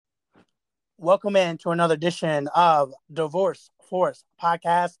Welcome in to another edition of Divorce Force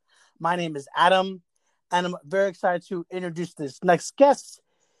Podcast. My name is Adam, and I'm very excited to introduce this next guest,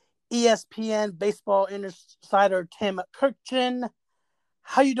 ESPN Baseball Insider Tim Kurkjian.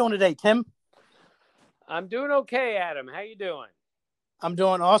 How you doing today, Tim? I'm doing okay, Adam. How you doing? I'm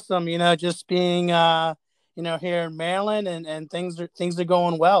doing awesome. Just being here in Maryland, and things are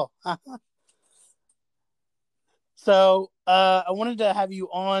going well. I wanted to have you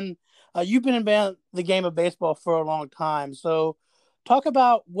on. You've been in the game of baseball for a long time. So talk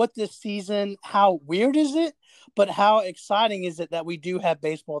about what this season, how weird is it, but how exciting is it that we do have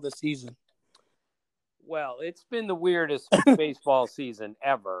baseball this season? Well, it's been the weirdest baseball season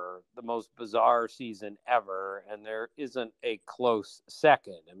ever, the most bizarre season ever, and there isn't a close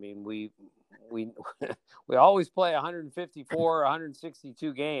second. I mean, we we always play 154,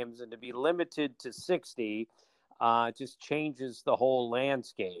 162 games, and to be limited to 60 just changes the whole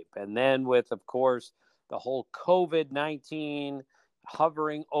landscape. And then with, of course, the whole COVID-19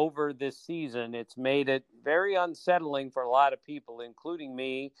 hovering over this season, it's made it very unsettling for a lot of people, including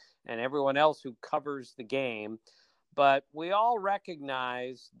me and everyone else who covers the game. But we all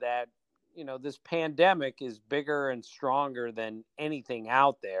recognize that, this pandemic is bigger and stronger than anything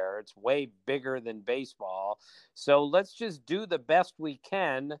out there. It's way bigger than baseball. So let's just do the best we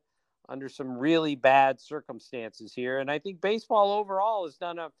can under some really bad circumstances here. And I think baseball overall has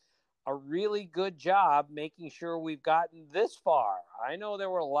done a really good job making sure we've gotten this far. I know there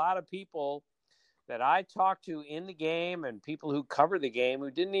were a lot of people that I talked to in the game and people who cover the game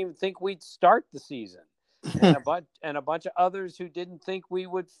who didn't even think we'd start the season. And a bunch of others who didn't think we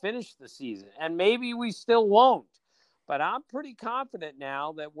would finish the season. And maybe we still won't. But I'm pretty confident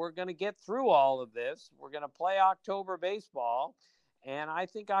now that we're going to get through all of this. We're going to play October baseball. And I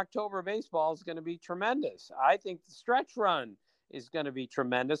think October baseball is going to be tremendous. I think the stretch run is going to be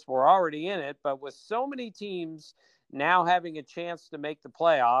tremendous. We're already in it, but with so many teams now having a chance to make the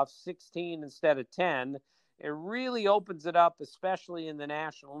playoffs, 16 instead of 10, it really opens it up, especially in the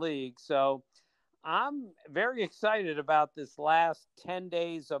National League. So I'm very excited about this last 10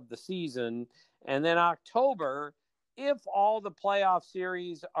 days of the season. And then October, if all the playoff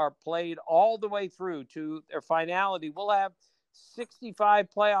series are played all the way through to their finality, we'll have 65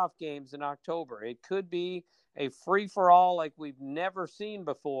 playoff games in October. It could be a free-for-all like we've never seen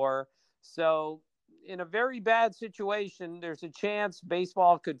before. So in a very bad situation, there's a chance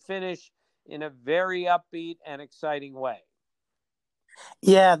baseball could finish in a very upbeat and exciting way.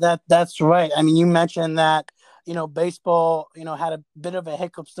 Yeah, that's right. I mean, you mentioned that, baseball, had a bit of a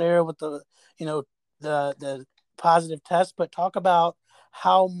hiccups there with the positive test, but talk about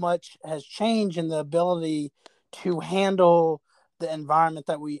how much has changed in the ability to handle the environment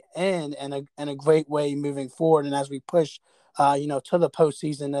that we in a great way moving forward, and as we push, to the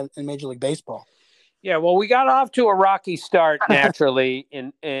postseason in Major League Baseball. Yeah, well, we got off to a rocky start naturally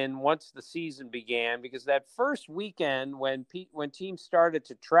in once the season began, because that first weekend when teams started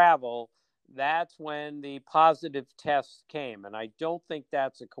to travel, that's when the positive tests came, and I don't think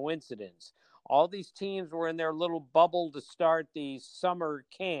that's a coincidence. All these teams were in their little bubble to start the summer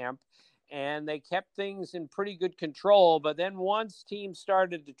camp, and they kept things in pretty good control. But then once teams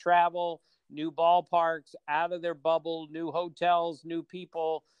started to travel, new ballparks, out of their bubble, new hotels, new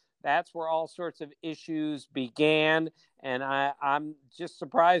people, that's where all sorts of issues began. And I'm just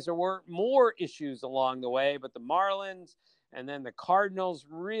surprised there weren't more issues along the way. But the Marlins and then the Cardinals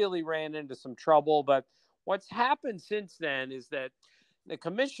really ran into some trouble. But what's happened since then is that the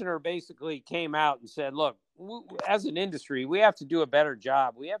commissioner basically came out and said, look, as an industry, we have to do a better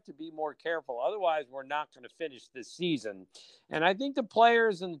job. We have to be more careful. Otherwise, we're not going to finish this season. And I think the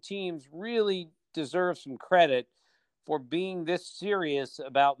players and the teams really deserve some credit for being this serious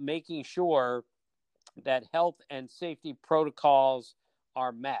about making sure that health and safety protocols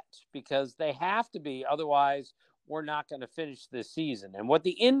are met, because they have to be. Otherwise, we're not going to finish this season. And what the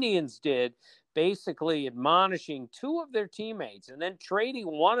Indians did, basically admonishing two of their teammates and then trading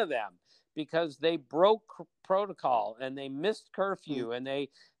one of them because they broke protocol and they missed curfew and they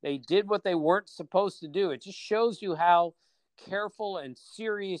did what they weren't supposed to do. It just shows you how careful and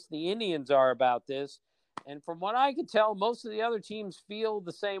serious the Indians are about this. And from what I can tell, most of the other teams feel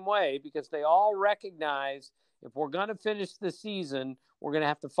the same way, because they all recognize if we're going to finish the season, we're going to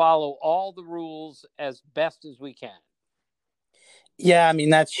have to follow all the rules as best as we can. Yeah, I mean,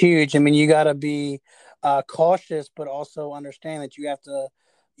 that's huge. I mean, you got to be cautious, but also understand that you have to,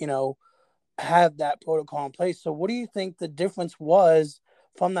 have that protocol in place. So what do you think the difference was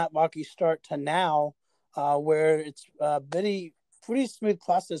from that rocky start to now, where it's pretty smooth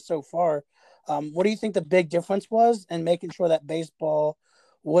process so far? What do you think the big difference was in making sure that baseball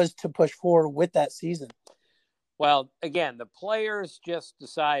was to push forward with that season. Well, again, the players just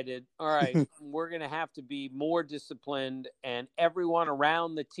decided, all right, we're going to have to be more disciplined. And everyone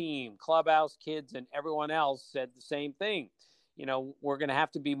around the team, clubhouse kids and everyone else said the same thing. We're going to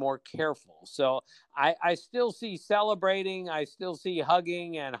have to be more careful. So I still see celebrating. I still see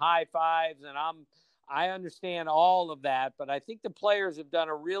hugging and high fives. And I understand all of that. But I think the players have done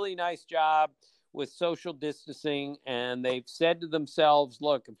a really nice job with social distancing. And they've said to themselves,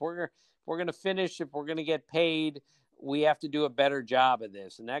 look, if we're going to finish, if we're going to get paid, we have to do a better job of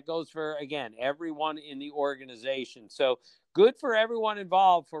this. And that goes for, again, everyone in the organization. So good for everyone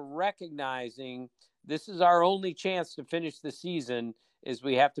involved for recognizing this is our only chance to finish the season, is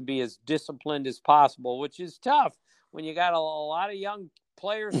we have to be as disciplined as possible, which is tough when you got a lot of young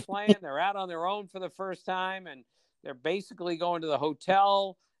players playing. They're out on their own for the first time, and they're basically going to the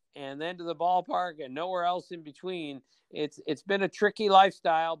hotel and then to the ballpark and nowhere else in between. It's been a tricky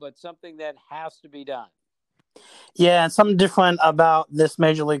lifestyle, but something that has to be done. Yeah, and something different about this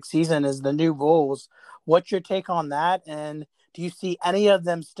Major League season is the new rules. What's your take on that? And do you see any of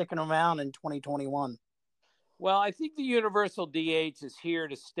them sticking around in 2021? Well, I think the universal DH is here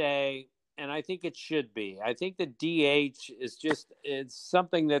to stay, and I think it should be. I think the DH it's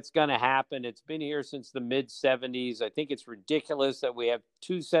something that's going to happen. It's been here since the mid 70s. I think it's ridiculous that we have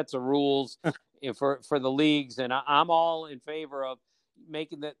two sets of rules for the leagues, and I'm all in favor of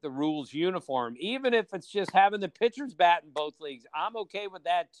making the rules uniform, even if it's just having the pitchers bat in both leagues. I'm okay with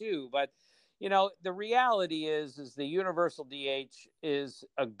that too, but the reality is the universal DH is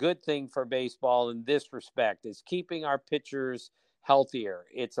a good thing for baseball in this respect. Is keeping our pitchers healthier.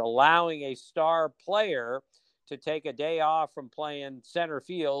 It's allowing a star player to take a day off from playing center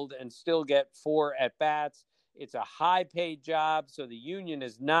field and still get 4 at bats. It's a high paid job, so the union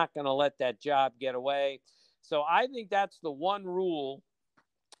is not going to let that job get away. So I think that's the one rule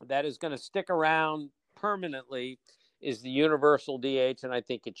that is going to stick around permanently, is the universal DH, and I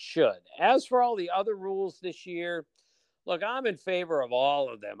think it should. As for all the other rules this year, look, I'm in favor of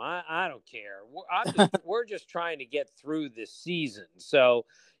all of them. I don't care. We're just trying to get through this season. So,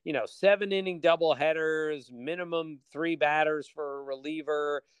 7-inning doubleheaders, minimum 3 batters for a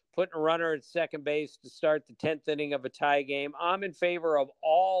reliever, putting a runner at second base to start the 10th inning of a tie game. I'm in favor of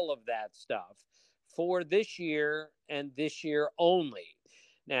all of that stuff for this year and this year only.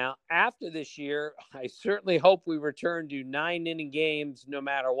 Now, after this year, I certainly hope we return to 9-inning games no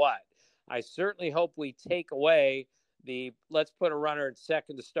matter what. I certainly hope we take away the let's put a runner at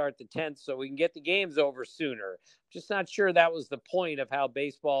second to start the 10th so we can get the games over sooner. Just not sure that was the point of how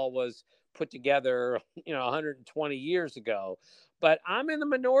baseball was put together, 120 years ago. But I'm in the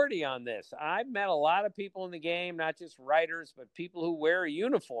minority on this. I've met a lot of people in the game, not just writers, but people who wear a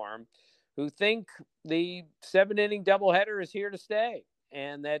uniform, who think the 7-inning doubleheader is here to stay,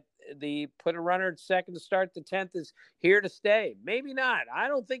 and that the put a runner at second to start the 10th is here to stay. Maybe not. I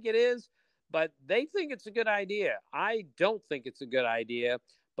don't think it is, but they think it's a good idea. I don't think it's a good idea,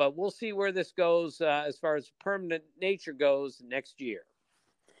 but we'll see where this goes as far as permanent nature goes next year.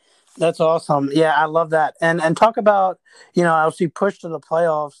 That's awesome. Yeah, I love that. And talk about, as we push to the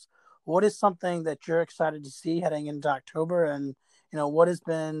playoffs, what is something that you're excited to see heading into October? And, what has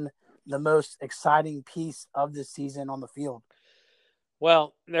been the most exciting piece of this season on the field?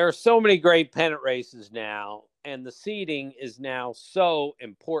 Well, there are so many great pennant races now, and the seeding is now so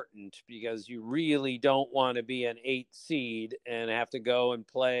important because you really don't want to be an 8 seed and have to go and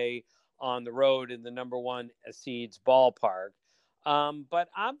play on the road in the number 1 seed's ballpark. But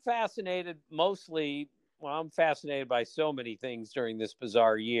I'm fascinated I'm fascinated by so many things during this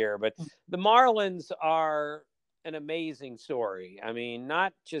bizarre year, but the Marlins are an amazing story. I mean,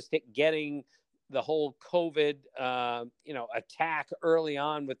 not just getting the whole COVID, attack early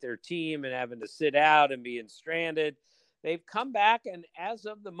on with their team and having to sit out and being stranded. They've come back, and as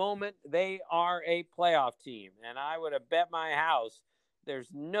of the moment, they are a playoff team. And I would have bet my house there's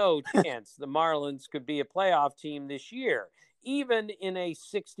no chance the Marlins could be a playoff team this year, even in a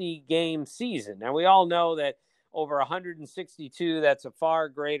 60-game season. Now, we all know that over 162, that's a far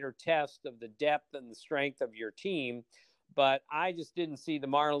greater test of the depth and the strength of your team. But I just didn't see the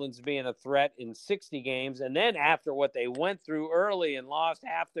Marlins being a threat in 60 games. And then after what they went through early and lost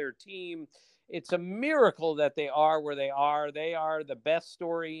half their team, it's a miracle that they are where they are. They are the best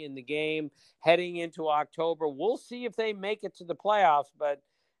story in the game heading into October. We'll see if they make it to the playoffs. But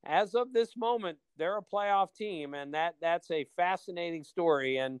as of this moment, they're a playoff team, and that's a fascinating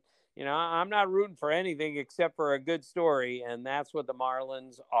story. And, I'm not rooting for anything except for a good story, and that's what the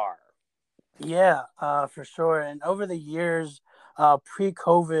Marlins are. Yeah, for sure. And over the years,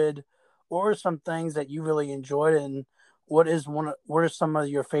 pre-COVID, what were some things that you really enjoyed, and what are some of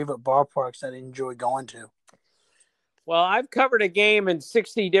your favorite ballparks that you enjoy going to? Well, I've covered a game in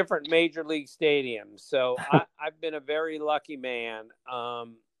 60 different major league stadiums, so I've been a very lucky man.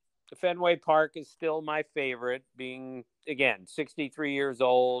 Fenway Park is still my favorite, being, again, 63 years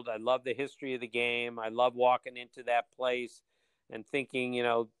old. I love the history of the game. I love walking into that place and thinking,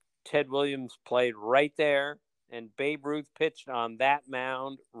 Ted Williams played right there and Babe Ruth pitched on that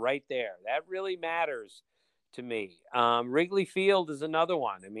mound right there. That really matters to me. Wrigley Field is another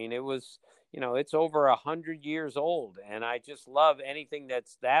one. I mean, it was, it's over 100 years old, and I just love anything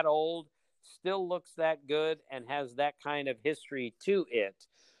that's that old, still looks that good, and has that kind of history to it.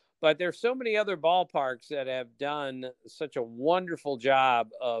 But there's so many other ballparks that have done such a wonderful job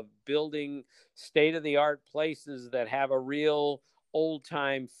of building state-of-the-art places that have a real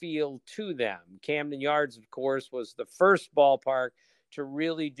old-time feel to them. Camden Yards, of course, was the first ballpark to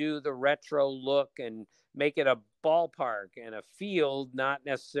really do the retro look and make it a ballpark and a field, not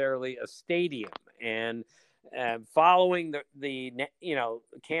necessarily a stadium. And following the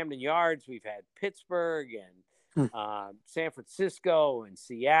Camden Yards, we've had Pittsburgh Hmm. and San Francisco and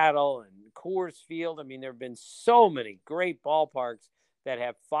Seattle and Coors Field. I mean, there have been so many great ballparks that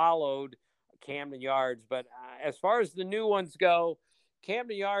have followed Camden Yards. But as far as the new ones go,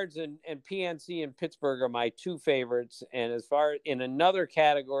 Camden Yards and PNC in Pittsburgh are my two favorites. And as far in another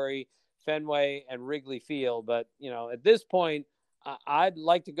category, Fenway and Wrigley Field. But, at this point, I'd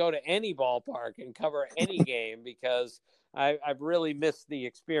like to go to any ballpark and cover any game because I've really missed the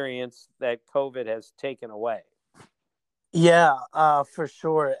experience that COVID has taken away. Yeah, for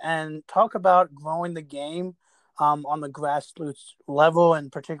sure. And talk about growing the game on the grassroots level,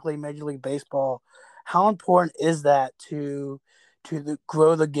 and particularly Major League Baseball. How important is that to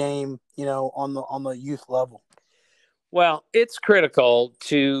grow the game, on the youth level? Well, it's critical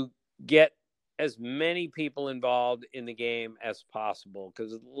to get as many people involved in the game as possible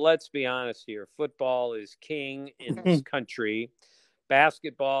because let's be honest here, football is king in this country.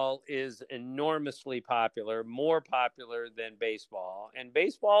 Basketball is enormously popular, more popular than baseball. And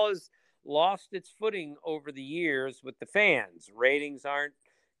baseball has lost its footing over the years with the fans. Ratings aren't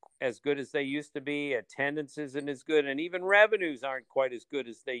as good as they used to be. Attendance isn't as good, and even revenues aren't quite as good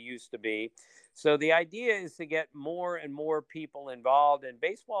as they used to be. So the idea is to get more and more people involved, and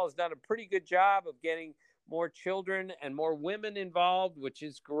baseball has done a pretty good job of getting more children and more women involved, which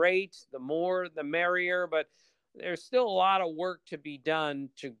is great. The more, the merrier, but there's still a lot of work to be done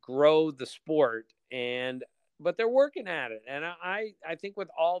to grow the sport. But they're working at it. And I think with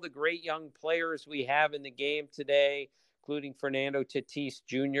all the great young players we have in the game today, including Fernando Tatis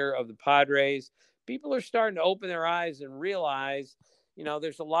Jr. of the Padres, people are starting to open their eyes and realize,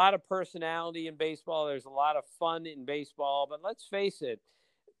 there's a lot of personality in baseball. There's a lot of fun in baseball. But let's face it,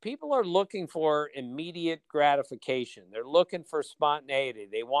 people are looking for immediate gratification. They're looking for spontaneity.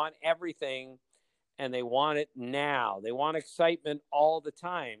 They want everything and they want it now. They want excitement all the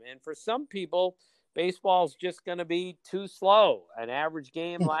time. And for some people, baseball is just going to be too slow. An average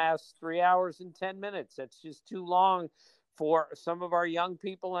game lasts 3 hours and 10 minutes. That's just too long for some of our young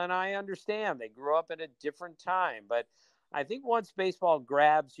people. And I understand they grew up at a different time. But I think once baseball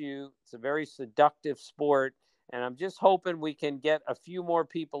grabs you, it's a very seductive sport. And I'm just hoping we can get a few more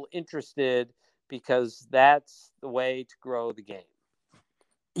people interested because that's the way to grow the game.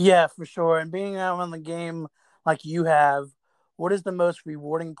 Yeah, for sure. And being out on the game like you have, what is the most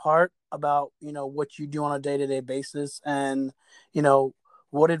rewarding part about, what you do on a day-to-day basis? And, you know,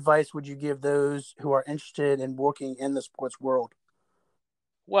 what advice would you give those who are interested in working in the sports world?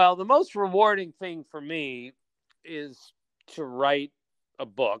 Well, the most rewarding thing for me is to write a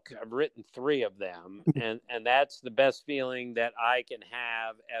book. I've written 3 of them, and that's the best feeling that I can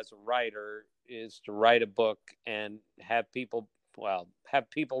have as a writer is to write a book and have people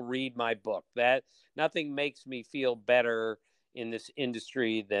read my book. That nothing makes me feel better in this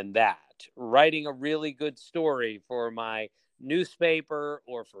industry than that. Writing a really good story for my newspaper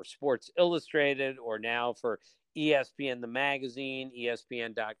or for Sports Illustrated or now for ESPN the magazine,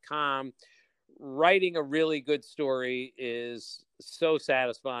 ESPN.com. Writing a really good story is so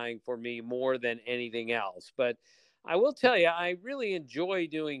satisfying for me more than anything else. But I will tell you, I really enjoy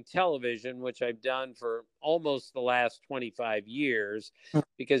doing television, which I've done for almost the last 25 years,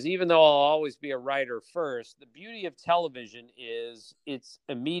 because even though I'll always be a writer first, the beauty of television is its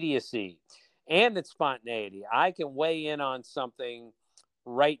immediacy and its spontaneity. I can weigh in on something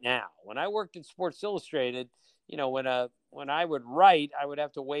right now. When I worked at Sports Illustrated, when I would write, I would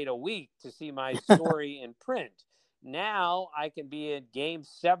have to wait a week to see my story in print. Now I can be at game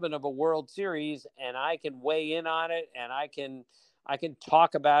 7 of a World Series and I can weigh in on it and I can I can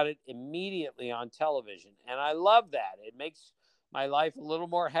talk about it immediately on television. And I love that. It makes my life a little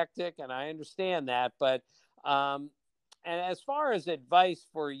more hectic, and I understand that. But, and as far as advice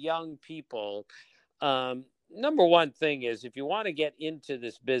for young people, number one thing is if you want to get into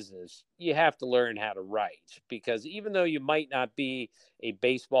this business, you have to learn how to write, because even though you might not be a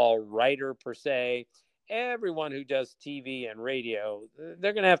baseball writer per se, everyone who does TV and radio,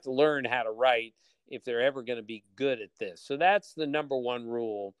 they're going to have to learn how to write if they're ever going to be good at this. So that's the number one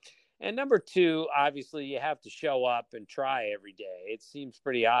rule. And number two, obviously, you have to show up and try every day. It seems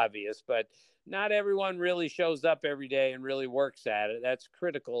pretty obvious, but not everyone really shows up every day and really works at it. That's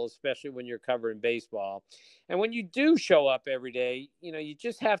critical, especially when you're covering baseball. And when you do show up every day, you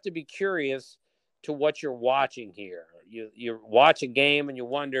just have to be curious to what you're watching here. You watch a game and you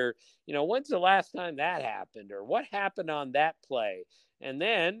wonder, when's the last time that happened, or what happened on that play? And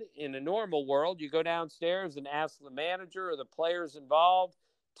then in a normal world, you go downstairs and ask the manager or the players involved,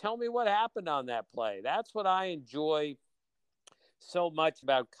 tell me what happened on that play. That's what I enjoy so much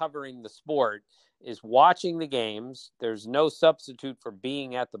about covering the sport, is watching the games. There's no substitute for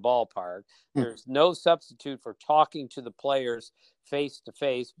being at the ballpark. There's no substitute for talking to the players face to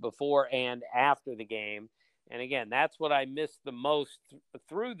face before and after the game. And again, that's what I miss the most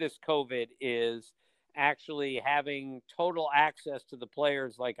through this COVID, is actually having total access to the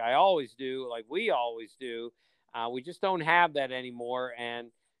players like I always do, like we always do. We just don't have that anymore. And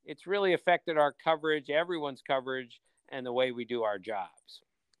it's really affected our coverage, everyone's coverage, and the way we do our jobs.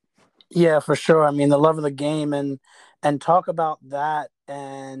 Yeah, for sure. I mean, the love of the game, and talk about that,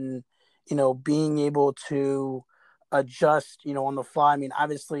 and being able to adjust, on the fly. I mean,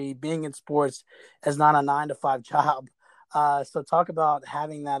 obviously, being in sports is not a 9 to 5 job. So talk about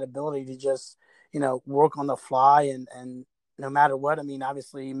having that ability to just work on the fly, and no matter what. I mean,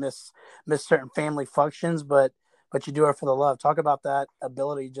 obviously, you miss certain family functions, but you do it for the love. Talk about that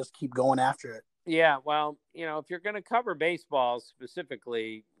ability to just keep going after it. Yeah, well, if you're going to cover baseball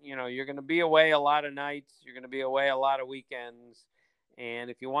specifically, you're going to be away a lot of nights, you're going to be away a lot of weekends. And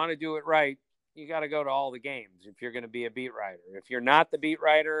if you want to do it right, you got to go to all the games if you're going to be a beat writer. If you're not the beat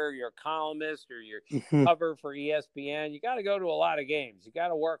writer, you're a columnist, or you're Mhm. cover for ESPN, you got to go to a lot of games. You got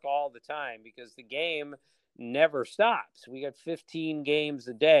to work all the time, because the game never stops. We got 15 games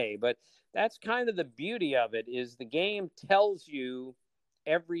a day, but that's kind of the beauty of it, is the game tells you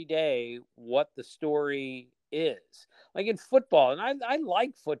every day what the story is. Like in football, and I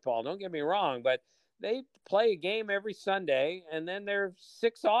like football, don't get me wrong, but they play a game every Sunday, and then there's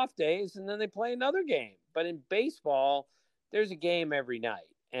 6 off days, and then they play another game. But in baseball, there's a game every night,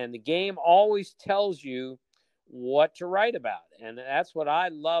 and the game always tells you what to write about. And that's what I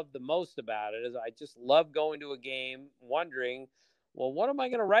love the most about it, is I just love going to a game wondering, well, what am I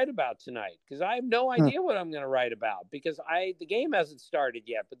going to write about tonight? Because I have no idea what I'm going to write about, because the game hasn't started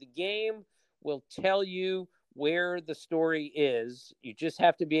yet, but the game will tell you where the story is. You just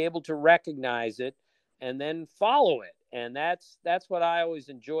have to be able to recognize it and then follow it. And that's what I always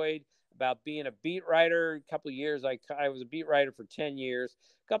enjoyed about being a beat writer. A couple of years, I was a beat writer for 10 years.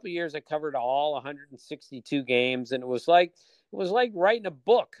 A couple of years, I covered all 162 games, and it was like writing a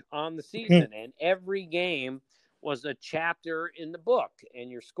book on the season, and every game was a chapter in the book, and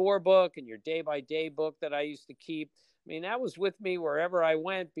your scorebook and your day-by-day book that I used to keep. I mean, that was with me wherever I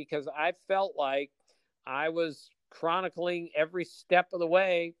went, because I felt like I was chronicling every step of the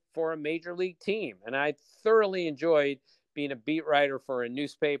way for a major league team. And I thoroughly enjoyed being a beat writer for a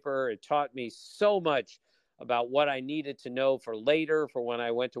newspaper. It taught me so much about what I needed to know for later, for when I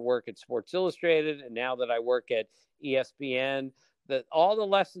went to work at Sports Illustrated, and now that I work at ESPN. That all the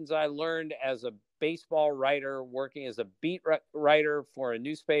lessons I learned as a baseball writer, working as a beat writer for a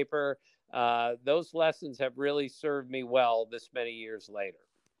newspaper, those lessons have really served me well this many years later.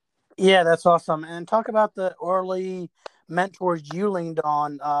 Yeah, that's awesome. And talk about the early mentors you leaned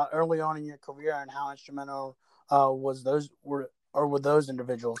on early on in your career, and how instrumental were those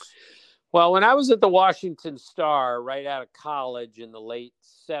individuals? Well, when I was at the Washington Star right out of college in the late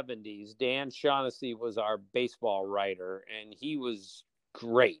 70s, Dan Shaughnessy was our baseball writer, and he was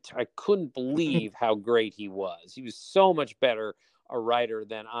great. I couldn't believe how great he was. He was so much better a writer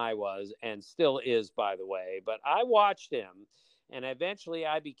than I was, and still is, by the way. But I watched him, and eventually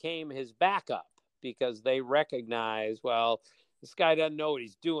I became his backup, because they recognized, well, this guy doesn't know what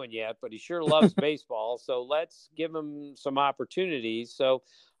he's doing yet, but he sure loves baseball, so let's give him some opportunities. So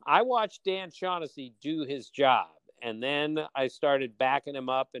I watched Dan Shaughnessy do his job, and then I started backing him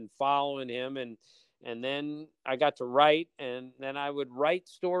up and following him, and then I got to write, and then I would write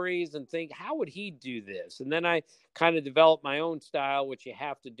stories and think, how would he do this? And then I kind of developed my own style, which you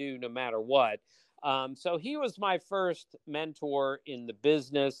have to do no matter what. So he was my first mentor in the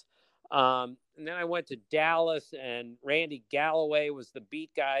business. And then I went to Dallas, and Randy Galloway was the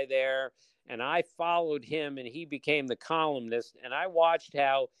beat guy there. And I followed him, and he became the columnist. And I watched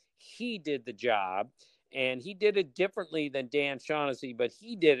how he did the job. And he did it differently than Dan Shaughnessy, but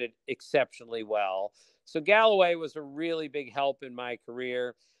he did it exceptionally well. So Galloway was a really big help in my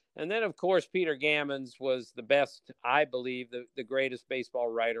career. And then, of course, Peter Gammons was the best, I believe, the greatest baseball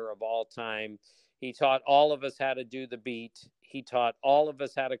writer of all time. He taught all of us how to do the beat. He taught all of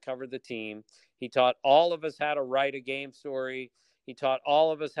us how to cover the team. He taught all of us how to write a game story. He taught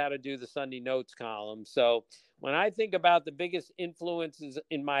all of us how to do the Sunday Notes column. So when I think about the biggest influences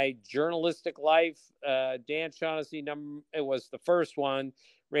in my journalistic life, Dan Shaughnessy it was the first one,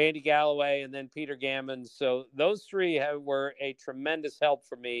 Randy Galloway, and then Peter Gammons. So those three were a tremendous help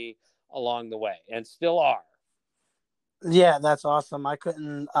for me along the way, and still are. Yeah, that's awesome. I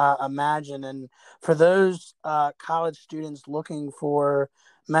couldn't imagine. And for those college students looking for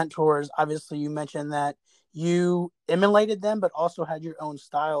mentors, obviously you mentioned that you emulated them, but also had your own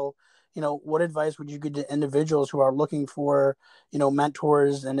style. What advice would you give to individuals who are looking for,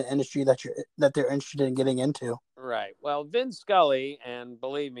 mentors in the industry that they're interested in getting into? Right. Well, Vin Scully, and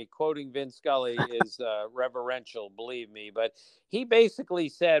believe me, quoting Vin Scully is reverential, believe me, but he basically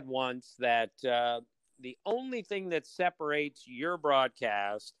said once that the only thing that separates your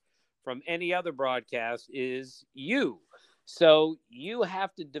broadcast from any other broadcast is you. So you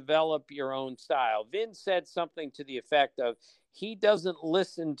have to develop your own style. Vin said something to the effect of he doesn't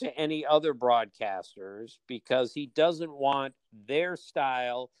listen to any other broadcasters because he doesn't want their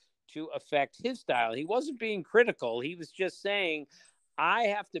style to affect his style. He wasn't being critical. He was just saying, I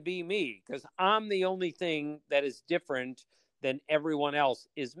have to be me because I'm the only thing that is different than everyone else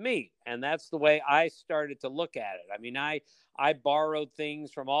is me. And that's the way I started to look at it. I mean, I borrowed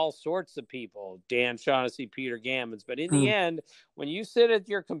things from all sorts of people, Dan Shaughnessy, Peter Gammons. But in the Mm. end, when you sit at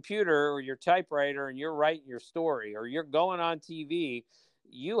your computer or your typewriter and you're writing your story or you're going on TV,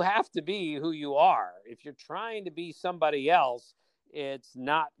 you have to be who you are. If you're trying to be somebody else, it's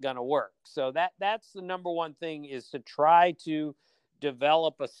not going to work. So that's the number one thing, is to try to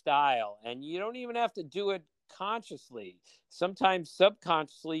develop a style. And you don't even have to do it consciously. Sometimes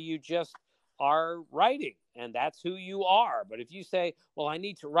subconsciously you just are writing, and that's who you are. But if you say, well, I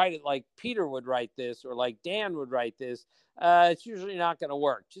need to write it like Peter would write this or like Dan would write this, it's usually not going to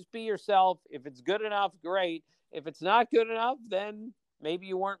work. Just be yourself. If it's good enough, great. If it's not good enough, then maybe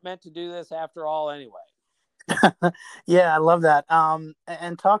you weren't meant to do this after all anyway. Yeah, I love that.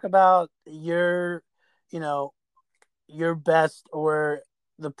 And talk about you know, your best, or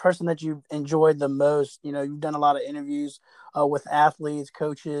the person that you've enjoyed the most. You've done a lot of interviews with athletes,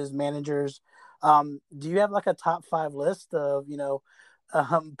 coaches, managers. Do you have like a top five list of,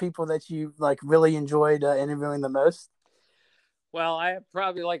 people that you like really enjoyed interviewing the most? Well, I have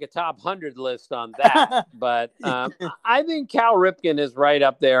probably like a top 100 list on that, but I think Cal Ripken is right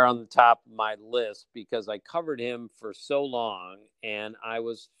up there on the top of my list because I covered him for so long and I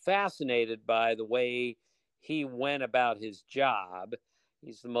was fascinated by the way he went about his job.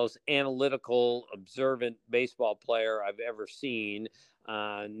 He's the most analytical, observant baseball player I've ever seen.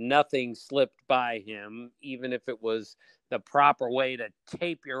 Nothing slipped by him, even if it was the proper way to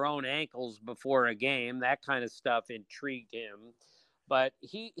tape your own ankles before a game. That kind of stuff intrigued him. But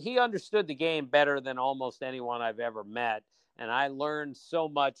he understood the game better than almost anyone I've ever met. And I learned so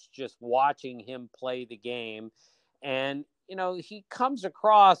much just watching him play the game. And, he comes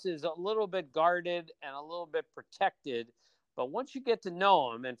across as a little bit guarded and a little bit protected. But once you get to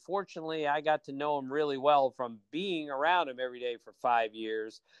know him, and fortunately, I got to know him really well from being around him every day for 5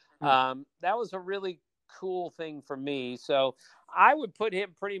 years, that was a really cool thing for me. So I would put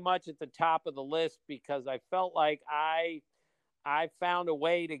him pretty much at the top of the list because I felt like I found a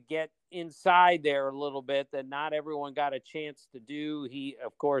way to get inside there a little bit that not everyone got a chance to do. He,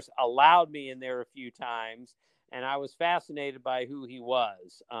 of course, allowed me in there a few times, and I was fascinated by who he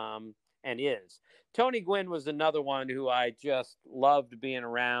was and is. Tony Gwynn was another one who I just loved being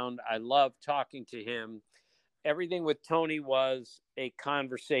around. I loved talking to him. Everything with Tony was a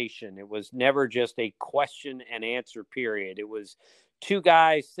conversation. It was never just a question and answer period. It was two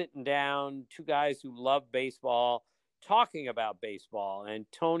guys sitting down, two guys who love baseball, talking about baseball. And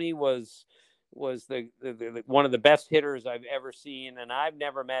Tony was the one of the best hitters I've ever seen, and I've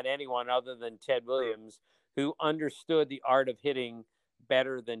never met anyone other than Ted Williams who understood the art of hitting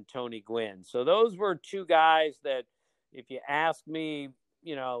better than Tony Gwynn. So those were two guys that, if you ask me,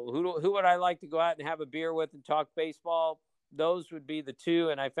 who would I like to go out and have a beer with and talk baseball, those would be the two.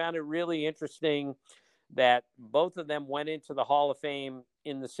 And I found it really interesting that both of them went into the Hall of Fame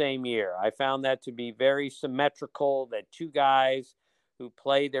in the same year. I found that to be very symmetrical, that two guys who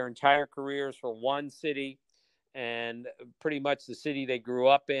played their entire careers for one city and pretty much the city they grew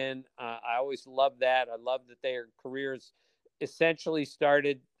up in. I always loved that. I loved that their careers essentially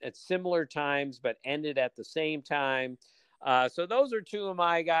started at similar times but ended at the same time. So those are two of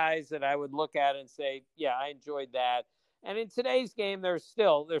my guys that I would look at and say, yeah, I enjoyed that. And in today's game, there's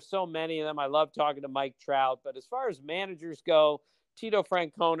so many of them. I love talking to Mike Trout. But as far as managers go, Tito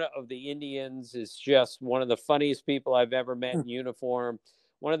Francona of the Indians is just one of the funniest people I've ever met in uniform.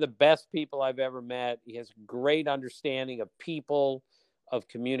 One of the best people I've ever met. He has great understanding of people, of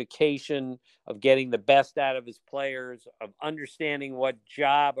communication, of getting the best out of his players, of understanding what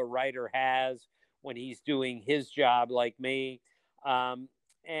job a writer has when he's doing his job, like me.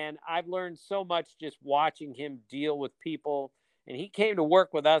 And I've learned so much just watching him deal with people. And he came to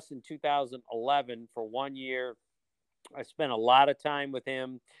work with us in 2011 for 1 year. I spent a lot of time with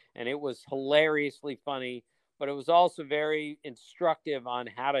him, and it was hilariously funny, but it was also very instructive on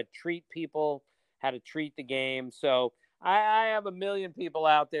how to treat people, how to treat the game. So I have a million people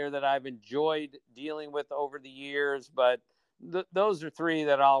out there that I've enjoyed dealing with over the years, but those are three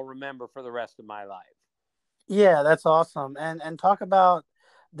that I'll remember for the rest of my life. Yeah, that's awesome. And talk about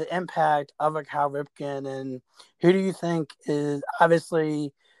the impact of a Cal Ripken, and who do you think is,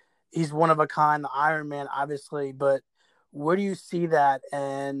 obviously he's one of a kind, the Iron Man, obviously, but where do you see that,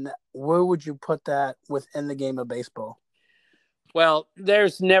 and where would you put that within the game of baseball? Well,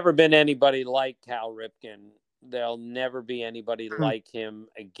 there's never been anybody like Cal Ripken. There'll never be anybody like him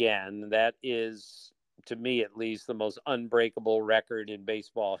again. That is, to me at least, the most unbreakable record in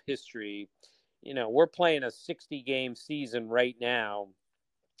baseball history. We're playing a 60-game season right now,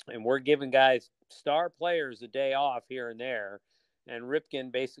 and we're giving guys, star players, a day off here and there. And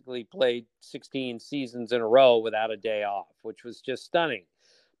Ripken basically played 16 seasons in a row without a day off, which was just stunning.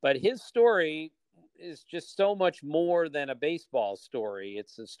 But his story is just so much more than a baseball story.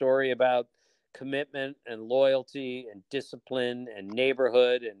 It's a story about commitment and loyalty and discipline and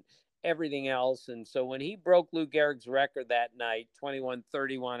neighborhood and everything else. And so when he broke Lou Gehrig's record that night,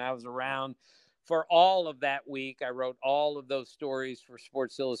 21-31, I was around for all of that week. I wrote all of those stories for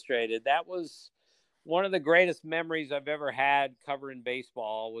Sports Illustrated. That was one of the greatest memories I've ever had covering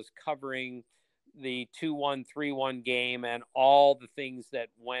baseball, was covering the 2-1, 3-1 game and all the things that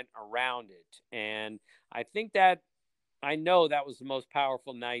went around it. And I know that was the most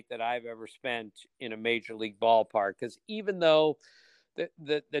powerful night that I've ever spent in a major league ballpark, because even though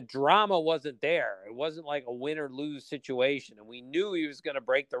the drama wasn't there, it wasn't like a win or lose situation, and we knew he was going to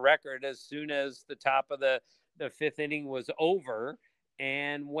break the record as soon as the top of the fifth inning was over.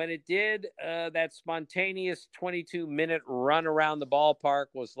 And when it did, that spontaneous 22-minute run around the ballpark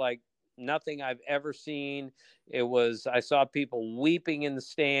was like nothing I've ever seen. I saw people weeping in the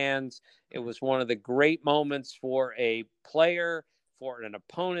stands. It was one of the great moments for a player, for an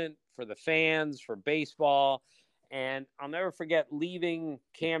opponent, for the fans, for baseball. And I'll never forget leaving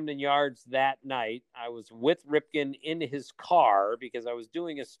Camden Yards that night. I was with Ripken in his car because I was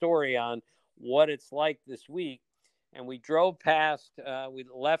doing a story on what it's like this week. And we drove past, we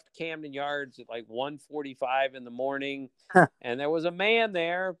left Camden Yards at like 1:45 in the morning. And there was a man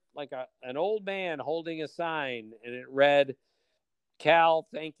there, like an old man holding a sign, and it read, "Cal,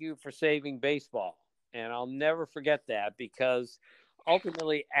 thank you for saving baseball." And I'll never forget that, because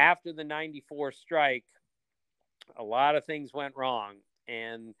ultimately after the 94 strike, a lot of things went wrong.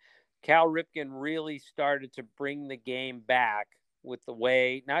 And Cal Ripken really started to bring the game back with the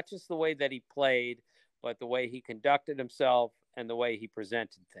way, not just the way that he played, but the way he conducted himself and the way he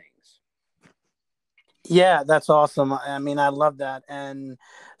presented things. Yeah, that's awesome. I mean, I love that. And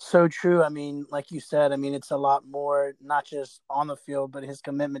so true. I mean, like you said, I mean, it's a lot more, not just on the field, but his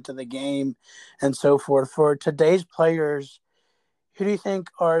commitment to the game and so forth. For today's players, who do you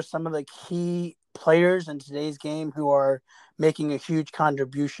think are some of the key players in today's game who are making a huge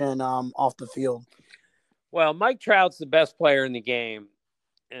contribution off the field? Well, Mike Trout's the best player in the game.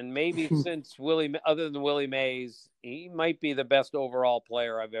 And maybe since other than Willie Mays, he might be the best overall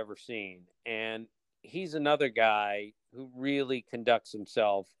player I've ever seen. And he's another guy who really conducts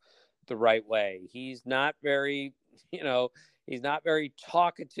himself the right way. He's not very, he's not very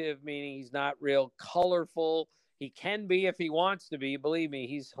talkative, meaning he's not real colorful. He can be if he wants to be. Believe me,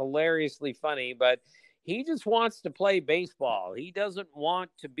 he's hilariously funny, but he just wants to play baseball. He doesn't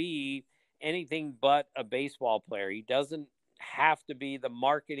want to be anything but a baseball player. He doesn't have to be the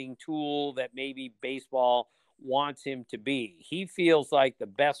marketing tool that maybe baseball wants him to be. He feels like the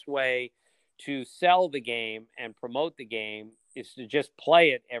best way to sell the game and promote the game is to just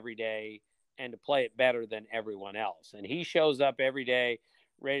play it every day and to play it better than everyone else. And he shows up every day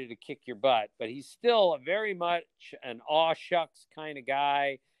ready to kick your butt, but he's still a very much an aw shucks kind of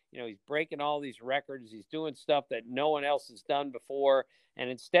guy. He's breaking all these records. He's doing stuff that no one else has done before. And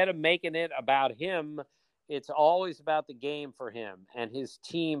instead of making it about him, it's always about the game for him and his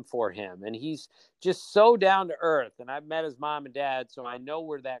team for him. And he's just so down to earth. And I've met his mom and dad, so I know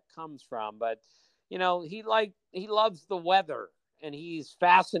where that comes from. But, he loves the weather, and he's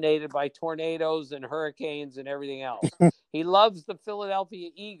fascinated by tornadoes and hurricanes and everything else. He loves the Philadelphia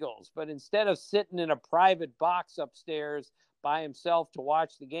Eagles, but instead of sitting in a private box upstairs by himself to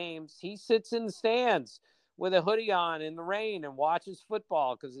watch the games, he sits in the stands with a hoodie on in the rain and watches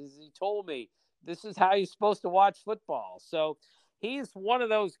football because, as he told me, this is how you're supposed to watch football. So he's one of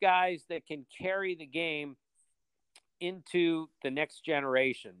those guys that can carry the game into the next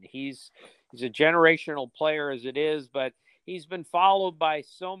generation. He's a generational player as it is, but he's been followed by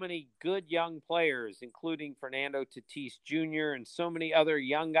so many good young players, including Fernando Tatis Jr. and so many other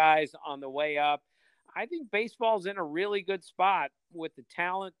young guys on the way up. I think baseball's in a really good spot with the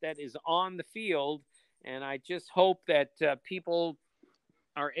talent that is on the field, and I just hope that people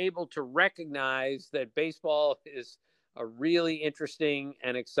are able to recognize that baseball is a really interesting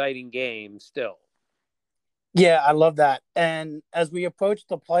and exciting game still. Yeah, I love that. And as we approach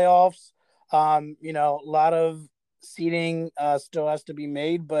the playoffs, a lot of seeding still has to be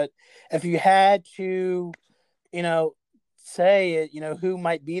made. But if you had to, you know, say, who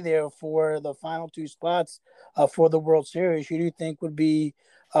might be there for the final two spots for the World Series, who do you think would be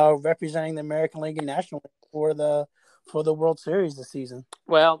representing the American League and National League for the World Series this season?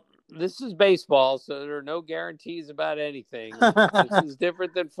 Well, this is baseball, so there are no guarantees about anything. This is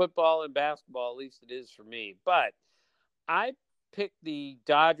different than football and basketball, at least it is for me. But I picked the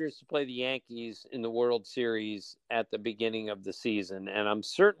Dodgers to play the Yankees in the World Series at the beginning of the season. And I'm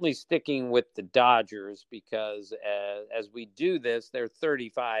certainly sticking with the Dodgers because as we do this, they're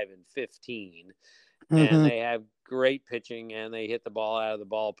 35-15. And they have great pitching, and they hit the ball out of the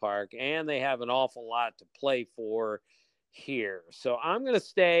ballpark, and they have an awful lot to play for here. So I'm going to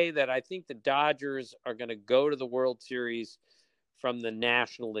say that I think the Dodgers are going to go to the World Series from the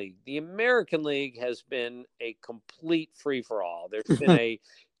National League. The American League has been a complete free-for-all. There's been a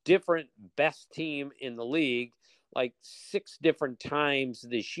different best team in the league like 6 different times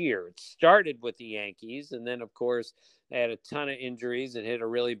this year. It started with the Yankees, and then, of course, they had a ton of injuries and hit a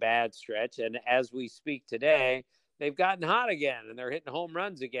really bad stretch. And as we speak today, they've gotten hot again, and they're hitting home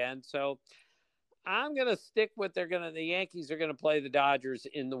runs again. So I'm going to stick with the Yankees are going to play the Dodgers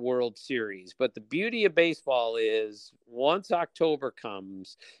in the World Series. But the beauty of baseball is once October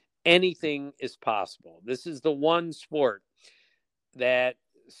comes, anything is possible. This is the one sport that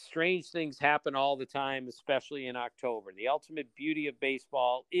strange things happen all the time, especially in October. The ultimate beauty of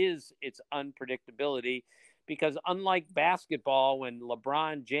baseball is its unpredictability because unlike basketball, when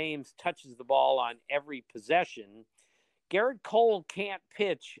LeBron James touches the ball on every possession, Garrett Cole can't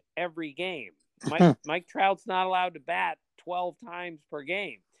pitch every game. Mike Trout's not allowed to bat 12 times per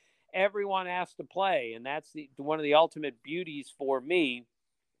game. Everyone has to play, and that's one of the ultimate beauties for me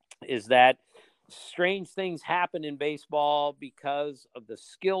is that strange things happen in baseball because of the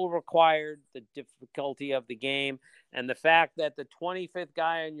skill required, the difficulty of the game, and the fact that the 25th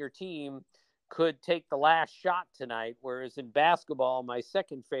guy on your team could take the last shot tonight, whereas in basketball, my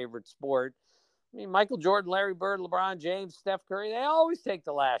second favorite sport, I mean, Michael Jordan, Larry Bird, LeBron James, Steph Curry, they always take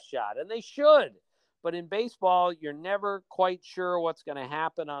the last shot, and they should. But in baseball, you're never quite sure what's going to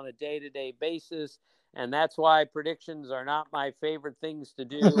happen on a day-to-day basis, and that's why predictions are not my favorite things to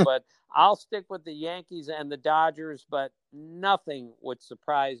do. But I'll stick with the Yankees and the Dodgers, but nothing would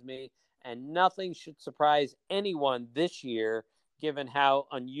surprise me, and nothing should surprise anyone this year, given how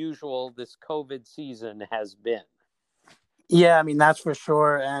unusual this COVID season has been. Yeah, I mean that's for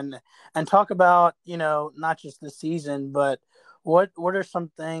sure. And talk about, not just the season, but what are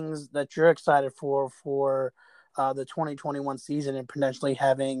some things that you're excited for the 2021 season and potentially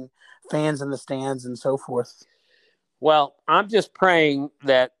having fans in the stands and so forth? Well, I'm just praying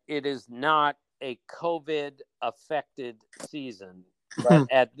that it is not a COVID affected season,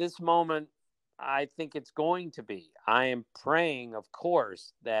 but at this moment I think it's going to be. I am praying, of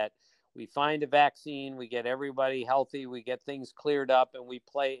course, that we find a vaccine, we get everybody healthy, we get things cleared up, and we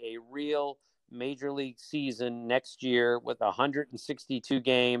play a real major league season next year with 162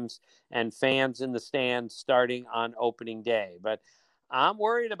 games and fans in the stands starting on opening day. But I'm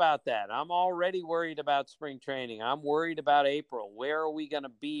worried about that. I'm already worried about spring training. I'm worried about April. Where are we going to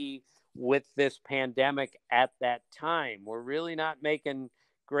be with this pandemic at that time? We're really not making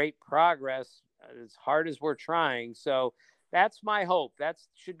great progress as hard as we're trying. So That's my hope. That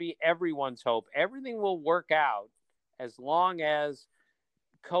should be everyone's hope. Everything will work out as long as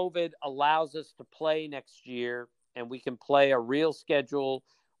COVID allows us to play next year and we can play a real schedule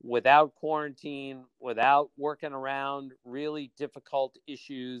without quarantine, without working around really difficult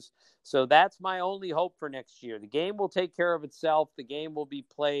issues. So that's my only hope for next year. The game will take care of itself. The game will be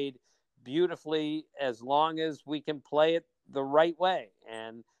played beautifully as long as we can play it the right way.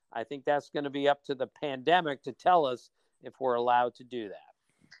 And I think that's going to be up to the pandemic to tell us if we're allowed to do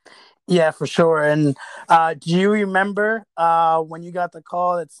that. Yeah, for sure. And do you remember when you got the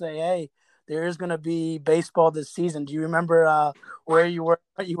call that say, "Hey, there is going to be baseball this season"? Do you remember where you were,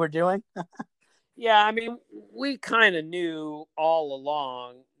 what you were doing? Yeah, I mean, we kind of knew all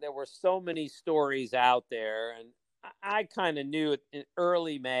along. There were so many stories out there, and I kind of knew in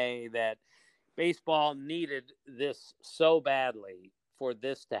early May that baseball needed this so badly for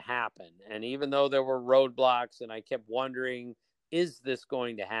this to happen. And even though there were roadblocks, and I kept wondering, is this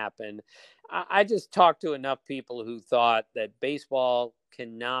going to happen? I just talked to enough people who thought that baseball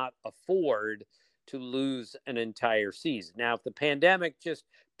cannot afford to lose an entire season. Now, if the pandemic just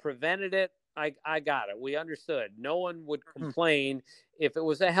prevented it, I got it. We understood. No one would complain if it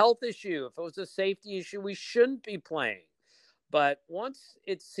was a health issue, if it was a safety issue, we shouldn't be playing. But once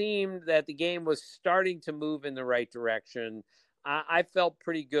it seemed that the game was starting to move in the right direction, I felt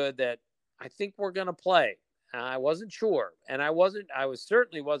pretty good that I think we're going to play. I wasn't sure, and I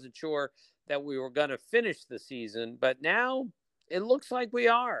certainly wasn't sure that we were going to finish the season. But now it looks like we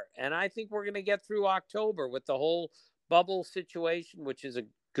are, and I think we're going to get through October with the whole bubble situation, which is a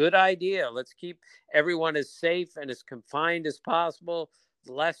good idea. Let's keep everyone as safe and as confined as possible.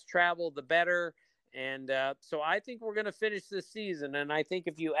 The less travel, the better. And so I think we're going to finish this season. And I think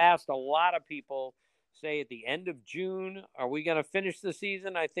if you asked a lot of people, say at the end of June, are we going to finish the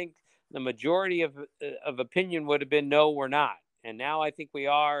season? I think the majority of opinion would have been no, we're not. And now I think we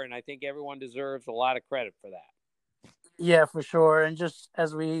are. And I think everyone deserves a lot of credit for that. Yeah, for sure. And just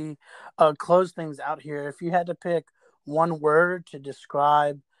as we close things out here, if you had to pick one word to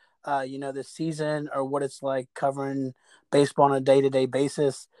describe, this season or what it's like covering baseball on a day-to-day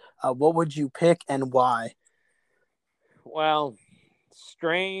basis, what would you pick and why? Well,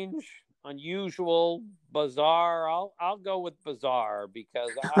 strange, unusual, bizarre. I'll go with bizarre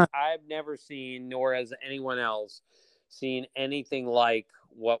because I've never seen, nor has anyone else seen anything like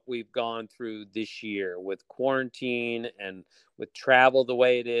what we've gone through this year with quarantine and with travel the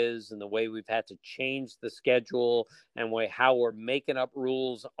way it is and the way we've had to change the schedule and how we're making up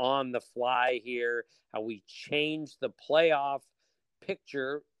rules on the fly here, how we changed the playoff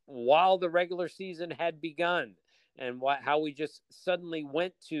picture while the regular season had begun and how we just suddenly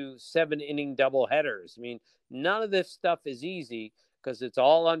went to 7-inning doubleheaders. I mean, none of this stuff is easy because it's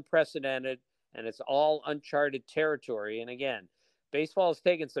all unprecedented and it's all uncharted territory. And again, baseball has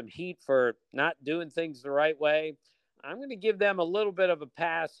taken some heat for not doing things the right way. I'm going to give them a little bit of a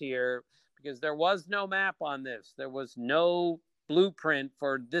pass here because there was no map on this. There was no blueprint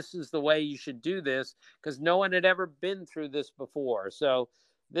for this is the way you should do this because no one had ever been through this before. So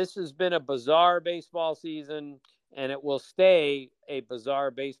this has been a bizarre baseball season, and it will stay a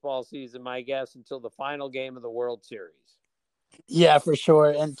bizarre baseball season, my guess, until the final game of the World Series. Yeah, for sure.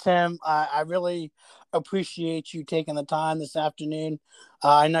 And Tim, I really appreciate you taking the time this afternoon.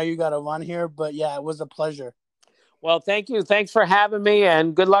 I know you got to run here, but yeah, it was a pleasure. Well, thank you. Thanks for having me,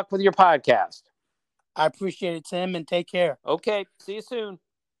 and good luck with your podcast. I appreciate it, Tim, and take care. Okay. See you soon.